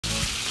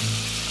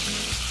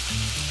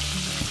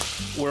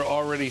We're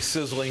already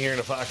sizzling here in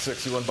the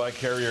FOX61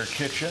 ByCarrier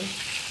Kitchen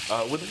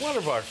with one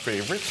of our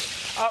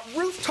favorites.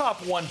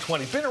 Rooftop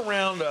 120, been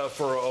around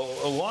for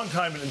a long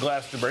time in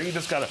Glastonbury. You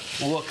just got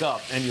to look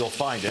up and you'll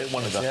find it.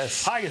 One of the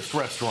highest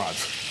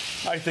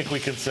restaurants, I think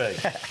we can say,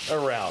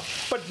 around.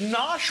 But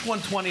Nosh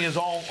 120 has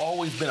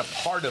always been a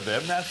part of it,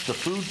 and that's the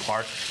food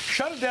part.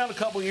 Shut it down a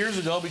couple years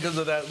ago because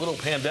of that little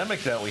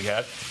pandemic that we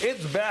had.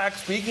 It's back.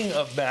 Speaking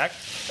of back,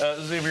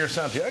 Xavier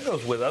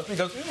Santiago's with us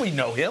because we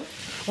know him.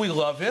 We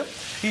love him.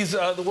 He's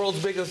the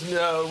world's biggest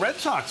Red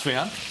Sox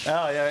fan.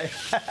 Oh, yeah.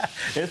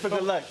 It's for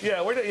good luck.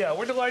 Yeah,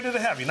 we're delighted to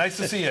have you. Nice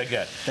to see you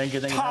again. Thank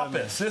you.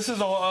 Tapas. This is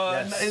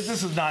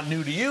this is not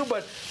new to you,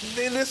 but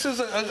this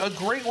is a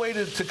great way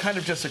to kind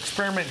of just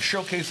experiment and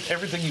showcase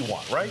everything you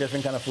want, right?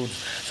 Different kind of foods.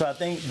 So I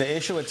think the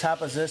issue with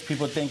tapas is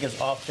people think it's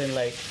often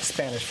like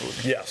Spanish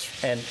food.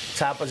 Yes. And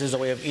tapas is a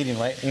way of eating,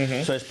 right?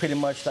 Mm-hmm. So it's pretty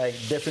much like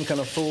different kind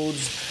of foods,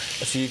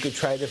 so you could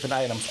try different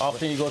items.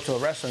 Often you go to a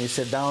restaurant, you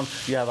sit down,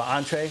 you have an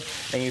entree,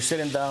 and you're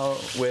sitting down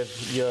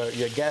with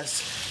your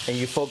guests, and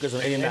you focus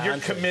on eating the entree.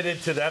 And you're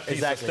committed to that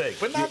piece of steak,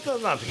 but that's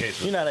not the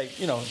case. You're not like,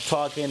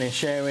 talking and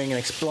sharing and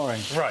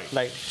exploring. Right.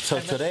 Like, so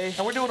today.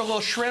 And we're doing a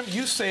little shrimp.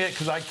 You say it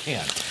because I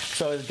can't.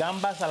 So it's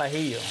gambas al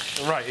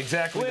ajillo. Right,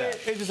 exactly that.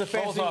 It's just a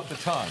fancy, rolls off the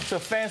tongue. It's a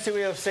fancy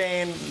way of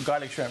saying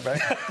garlic shrimp,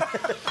 right?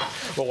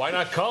 Well, why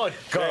not call it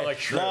garlic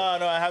shrimp?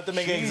 No, I have to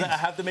make it. I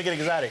have to make it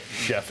exotic.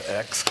 Chef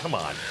X, come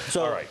on.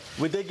 So, all right.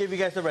 We did give you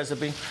guys the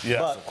recipe. Yes,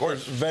 but of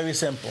course. It's very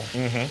simple.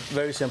 Mm-hmm.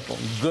 Very simple.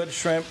 Good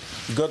shrimp,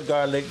 good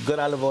garlic, good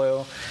olive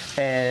oil,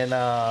 and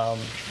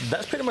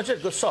that's pretty much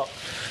it. Good salt.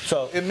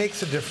 So it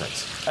makes a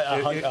difference.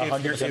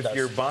 If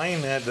you're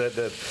buying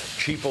that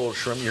cheap old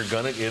shrimp, you're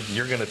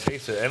gonna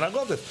taste it. And I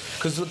love this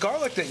because the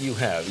garlic that you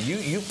have,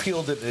 you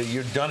peeled it,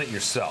 you've done it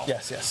yourself.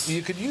 Yes.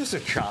 You could use the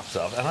chopped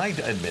stuff, and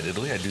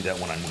admittedly I do that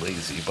when I'm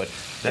lazy, but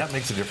that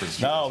makes a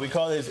difference. No, we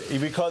call this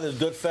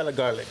good fella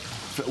garlic.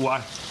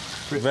 Why?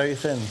 Very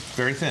thin.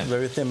 Very thin.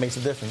 Very thin makes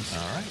a difference.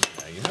 All right.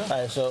 There you go. All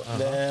right. So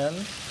then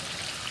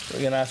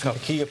we're gonna add some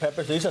piquillo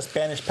peppers. These are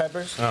Spanish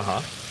peppers.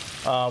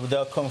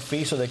 They're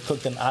confit, so they're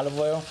cooked in olive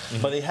oil,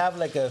 but they have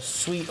like a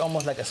sweet,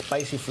 almost like a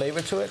spicy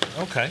flavor to it.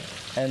 Okay.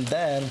 And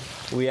then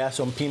we add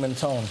some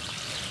pimenton.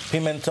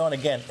 Pimenton,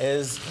 again,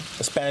 is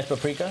a Spanish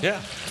paprika.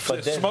 Yeah,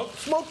 but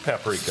smoked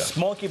paprika.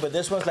 Smoky, but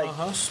this one's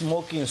like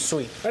smoky and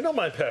sweet. I know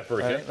my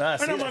paprika. Right?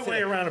 I know my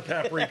way around a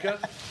paprika.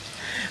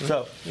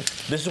 So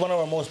this is one of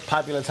our most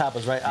popular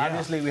tapas, right? Yeah.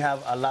 Obviously, we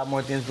have a lot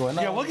more things going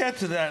on. Yeah, we'll get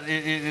to that.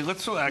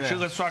 Let's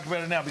talk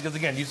about it now because,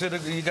 again, you said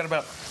you got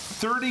about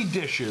 30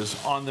 dishes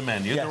on the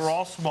menu. Yes. They're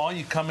all small.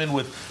 You come in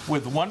with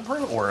one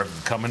person, or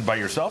come in by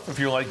yourself if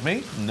you're like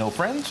me, no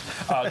friends.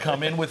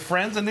 Come in with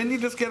friends, and then you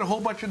just get a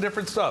whole bunch of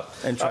different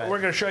stuff. And we're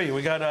going to show you.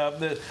 We got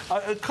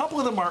a couple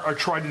of them are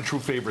tried and true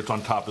favorites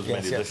on tapas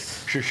menu.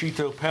 Yes. The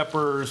shishito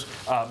peppers.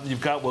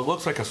 You've got what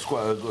looks like a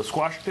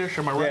squash dish.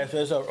 Am I right? Yeah, so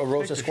there's a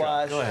roasted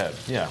squash. Go ahead.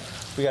 Yeah.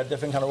 We got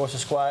different kind of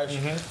roasted squash.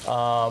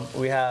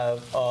 We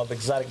have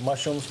exotic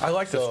mushrooms. I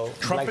like this.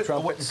 Black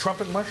trumpets.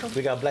 Trumpet mushrooms?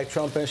 We got black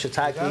trumpets,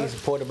 shiitakes,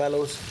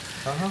 portobellos.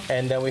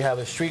 And then we have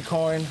a street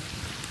corn.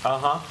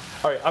 All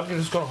right, I'm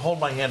just going to hold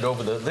my hand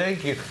over the.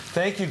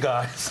 Thank you,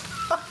 guys.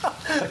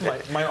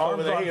 my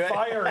arms are on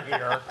fire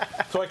here,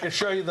 so I can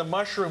show you the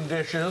mushroom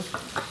dishes.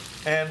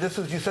 And this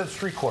is, you said,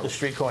 street corn. The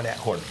street corn, yeah.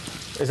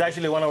 It's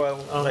actually one of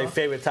our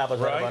favorite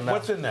tapas right about now.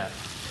 What's in that?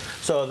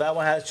 So that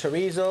one has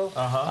chorizo,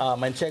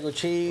 manchego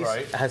cheese,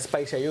 has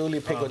spicy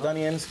aioli, pickled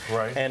onions,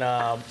 and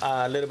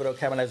a little bit of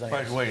caramelized onions.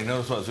 By the way, you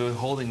notice I was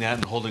holding that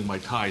and holding my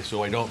tie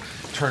so I don't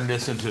turn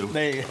this into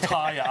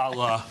tie a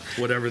la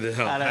whatever the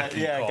hell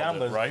you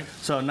called it, right?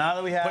 So now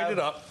that we have... Plate it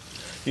up.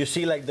 You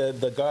see like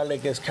the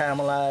garlic is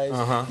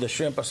caramelized, the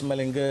shrimp are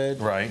smelling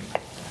good. Right.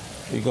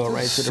 You go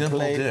right to the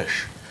plate. Simple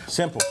dish.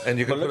 Simple. And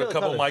you can put a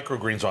couple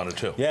microgreens on it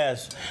too.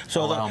 Yes.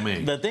 So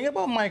the thing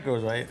about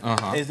micros, right,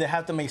 is they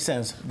have to make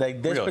sense.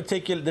 Like this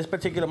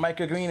particular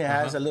microgreen, it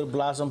has a little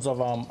blossoms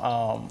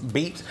of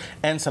beet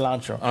and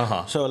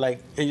cilantro. So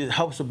like it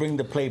helps to bring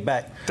the plate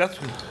back. That's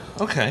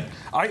okay.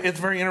 It's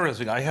very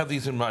interesting. I have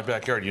these in my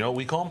backyard. You know what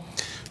we call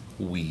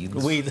them? Weeds.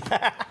 Weeds.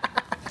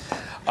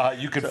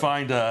 You can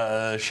find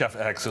Chef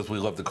X, as we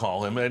love to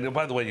call him. And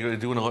by the way, you're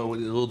doing a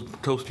little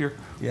toast here?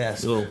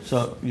 Yes.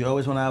 So you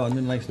always want to have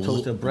a nice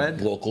toasted bread?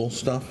 Local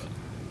stuff?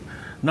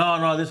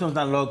 No, this one's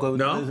not local.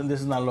 No? This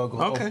is not local.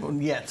 Okay.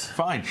 Yet.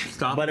 Fine.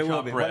 Stop but and it will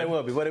chop be. bread. But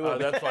it will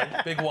be. That's fine.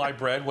 Big Y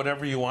bread,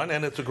 whatever you want.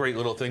 And it's a great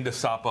little thing to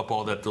sop up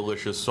all that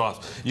delicious sauce.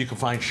 You can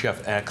find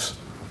Chef X.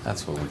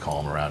 That's what we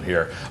call them around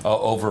here.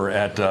 Over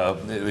at,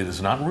 it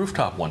is not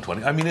Rooftop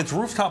 120. I mean, it's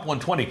Rooftop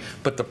 120,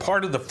 but the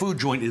part of the food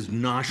joint is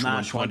Nosh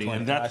 120,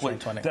 and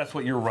that's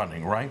what you're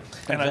running, right?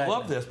 And exactly. I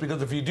love this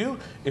because if you do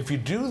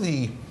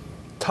the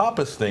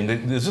tapas thing,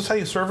 is this how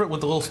you serve it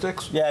with the little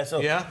sticks? Yeah. So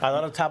a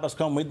lot of tapas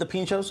come with the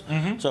pinchos.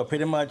 So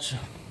pretty much,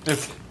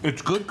 it's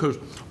good because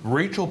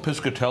Rachel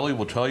Piscatelli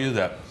will tell you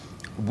that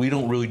we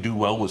don't really do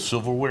well with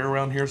silverware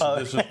around here. So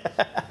this is.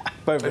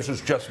 Perfect. This is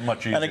just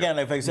much easier. And again,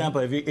 like for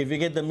example, if you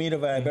get the meat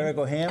of an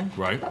Iberico ham,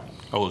 right?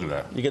 Oh, look at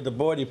that. You get the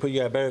board, you put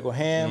your Iberico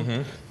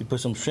ham, you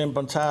put some shrimp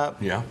on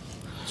top. Yeah.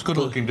 It's a good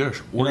looking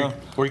dish.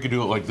 Or you could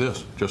do it like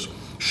this. Just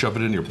shove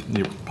it in your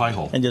pie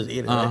hole. And just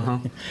eat it.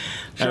 Right?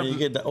 And you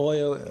get the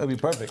oil, it'll be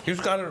perfect. He's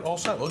got it all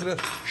set. Look at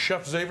this.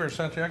 Chef Xavier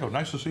Santiago,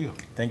 nice to see you.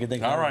 Thank you.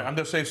 All right, I'm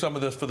going to save some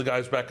of this for the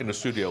guys back in the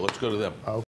studio. Let's go to them.